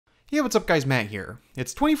Hey, what's up guys, Matt here.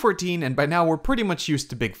 It's 2014 and by now we're pretty much used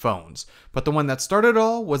to big phones, but the one that started it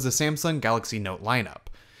all was the Samsung Galaxy Note lineup.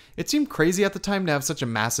 It seemed crazy at the time to have such a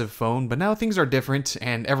massive phone, but now things are different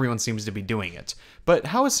and everyone seems to be doing it. But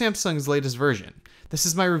how is Samsung's latest version? This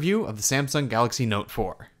is my review of the Samsung Galaxy Note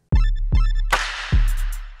 4.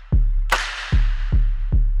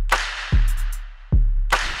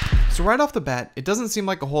 So right off the bat, it doesn't seem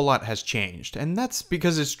like a whole lot has changed, and that's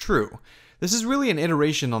because it's true. This is really an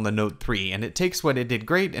iteration on the Note 3, and it takes what it did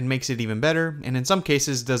great and makes it even better, and in some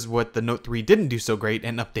cases does what the Note 3 didn't do so great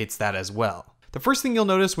and updates that as well. The first thing you'll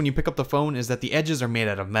notice when you pick up the phone is that the edges are made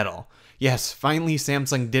out of metal. Yes, finally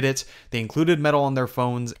Samsung did it. They included metal on their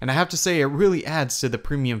phones, and I have to say it really adds to the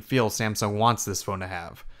premium feel Samsung wants this phone to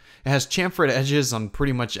have. It has chamfered edges on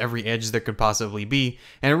pretty much every edge there could possibly be,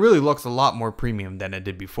 and it really looks a lot more premium than it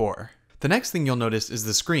did before. The next thing you'll notice is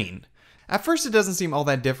the screen. At first it doesn't seem all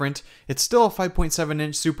that different. It's still a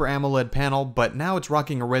 5.7-inch Super AMOLED panel, but now it's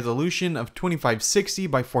rocking a resolution of 2560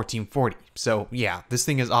 by 1440. So yeah, this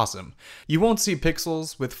thing is awesome. You won't see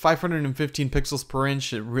pixels. With 515 pixels per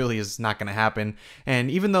inch, it really is not going to happen. And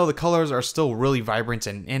even though the colors are still really vibrant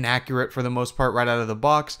and inaccurate for the most part right out of the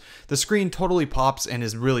box, the screen totally pops and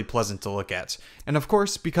is really pleasant to look at. And of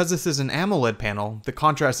course, because this is an AMOLED panel, the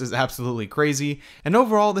contrast is absolutely crazy, and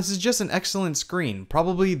overall this is just an excellent screen,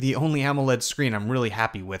 probably the only AMOLED screen I'm really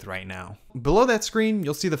happy with right now. Below that screen,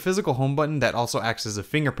 you'll see the physical home button that also acts as a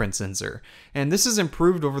fingerprint sensor, and this is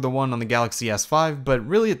improved over the one on the Galaxy S5, but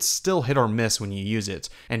really it's still hit or miss when you use it,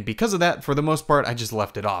 and because of that, for the most part, I just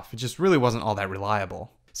left it off. It just really wasn't all that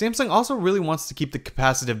reliable. Samsung also really wants to keep the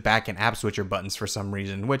capacitive back and app switcher buttons for some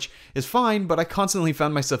reason, which is fine, but I constantly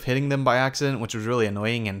found myself hitting them by accident, which was really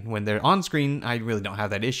annoying, and when they're on screen, I really don't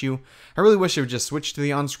have that issue. I really wish they would just switch to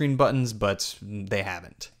the on-screen buttons, but they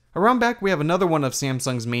haven't. Around back, we have another one of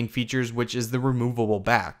Samsung's main features, which is the removable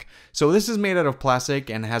back. So this is made out of plastic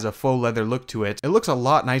and has a faux leather look to it. It looks a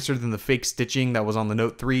lot nicer than the fake stitching that was on the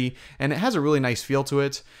Note 3, and it has a really nice feel to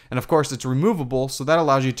it. And of course, it's removable, so that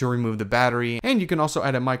allows you to remove the battery, and you can also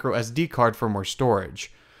add a micro SD card for more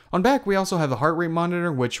storage. On back, we also have the heart rate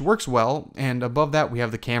monitor, which works well, and above that we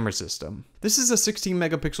have the camera system. This is a 16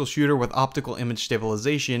 megapixel shooter with optical image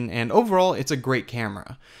stabilization, and overall it's a great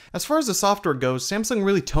camera. As far as the software goes, Samsung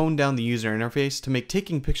really toned down the user interface to make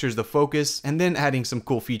taking pictures the focus, and then adding some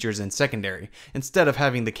cool features in secondary, instead of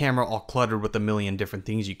having the camera all cluttered with a million different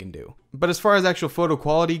things you can do. But as far as actual photo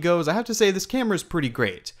quality goes, I have to say this camera is pretty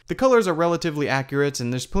great. The colors are relatively accurate,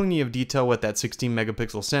 and there's plenty of detail with that 16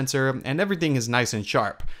 megapixel sensor, and everything is nice and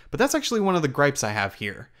sharp. But that's actually one of the gripes I have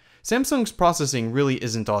here. Samsung's processing really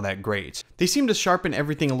isn't all that great. They seem to sharpen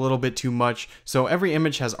everything a little bit too much, so every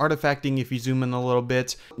image has artifacting if you zoom in a little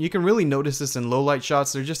bit. You can really notice this in low light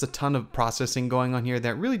shots. There's just a ton of processing going on here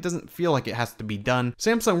that really doesn't feel like it has to be done.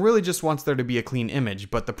 Samsung really just wants there to be a clean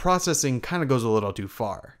image, but the processing kind of goes a little too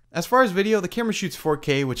far. As far as video, the camera shoots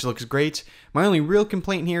 4K, which looks great. My only real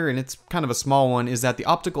complaint here, and it's kind of a small one, is that the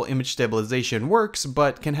optical image stabilization works,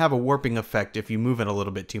 but can have a warping effect if you move it a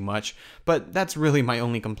little bit too much. But that's really my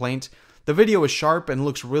only complaint. The video is sharp and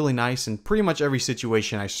looks really nice in pretty much every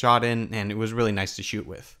situation I shot in, and it was really nice to shoot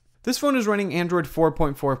with. This phone is running Android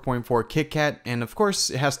 4.4.4 KitKat, and of course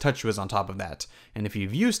it has TouchWiz on top of that. And if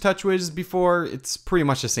you've used TouchWiz before, it's pretty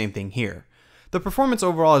much the same thing here. The performance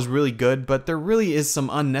overall is really good, but there really is some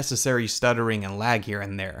unnecessary stuttering and lag here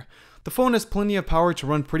and there. The phone has plenty of power to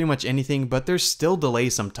run pretty much anything, but there's still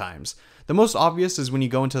delays sometimes. The most obvious is when you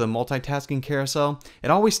go into the multitasking carousel. It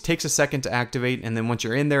always takes a second to activate, and then once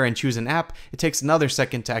you're in there and choose an app, it takes another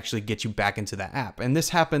second to actually get you back into that app, and this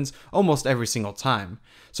happens almost every single time.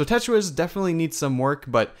 So TouchWiz definitely needs some work,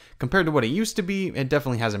 but compared to what it used to be, it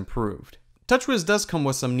definitely has improved. TouchWiz does come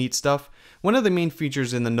with some neat stuff. One of the main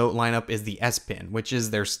features in the Note lineup is the S Pen, which is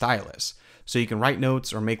their stylus. So you can write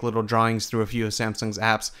notes or make little drawings through a few of Samsung's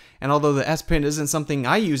apps, and although the S Pen isn't something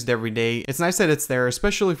I used every day, it's nice that it's there,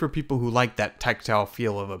 especially for people who like that tactile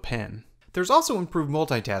feel of a pen. There's also improved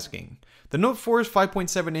multitasking. The Note 4's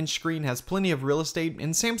 5.7-inch screen has plenty of real estate,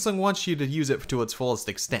 and Samsung wants you to use it to its fullest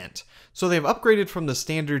extent. So they've upgraded from the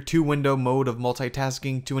standard 2-window mode of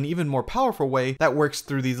multitasking to an even more powerful way that works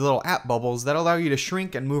through these little app bubbles that allow you to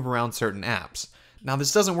shrink and move around certain apps. Now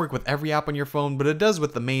this doesn't work with every app on your phone, but it does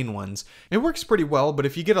with the main ones. It works pretty well, but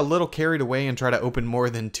if you get a little carried away and try to open more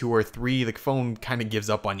than 2 or 3, the phone kind of gives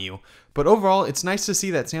up on you. But overall, it's nice to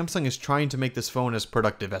see that Samsung is trying to make this phone as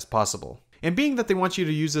productive as possible. And being that they want you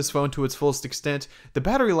to use this phone to its fullest extent, the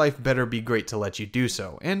battery life better be great to let you do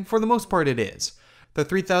so, and for the most part it is. The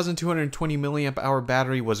 3220 milliamp hour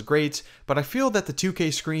battery was great, but I feel that the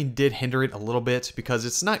 2K screen did hinder it a little bit because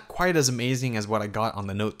it's not quite as amazing as what I got on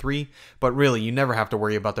the Note 3, but really you never have to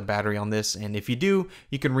worry about the battery on this, and if you do,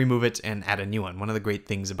 you can remove it and add a new one of the great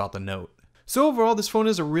things about the Note. So overall, this phone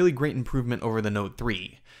is a really great improvement over the Note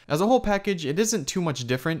 3. As a whole package, it isn't too much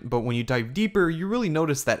different, but when you dive deeper, you really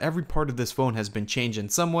notice that every part of this phone has been changed in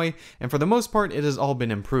some way, and for the most part, it has all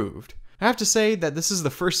been improved. I have to say that this is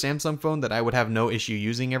the first Samsung phone that I would have no issue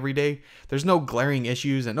using every day. There's no glaring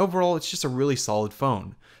issues, and overall, it's just a really solid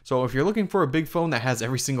phone. So if you're looking for a big phone that has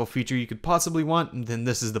every single feature you could possibly want, then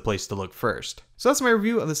this is the place to look first. So that's my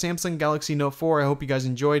review of the Samsung Galaxy Note 4. I hope you guys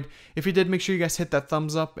enjoyed. If you did, make sure you guys hit that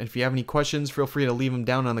thumbs up, and if you have any questions, feel free to leave them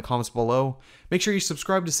down in the comments below. Make sure you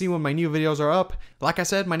subscribe to see when my new videos are up. Like I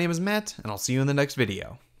said, my name is Matt, and I'll see you in the next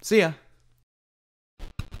video. See ya!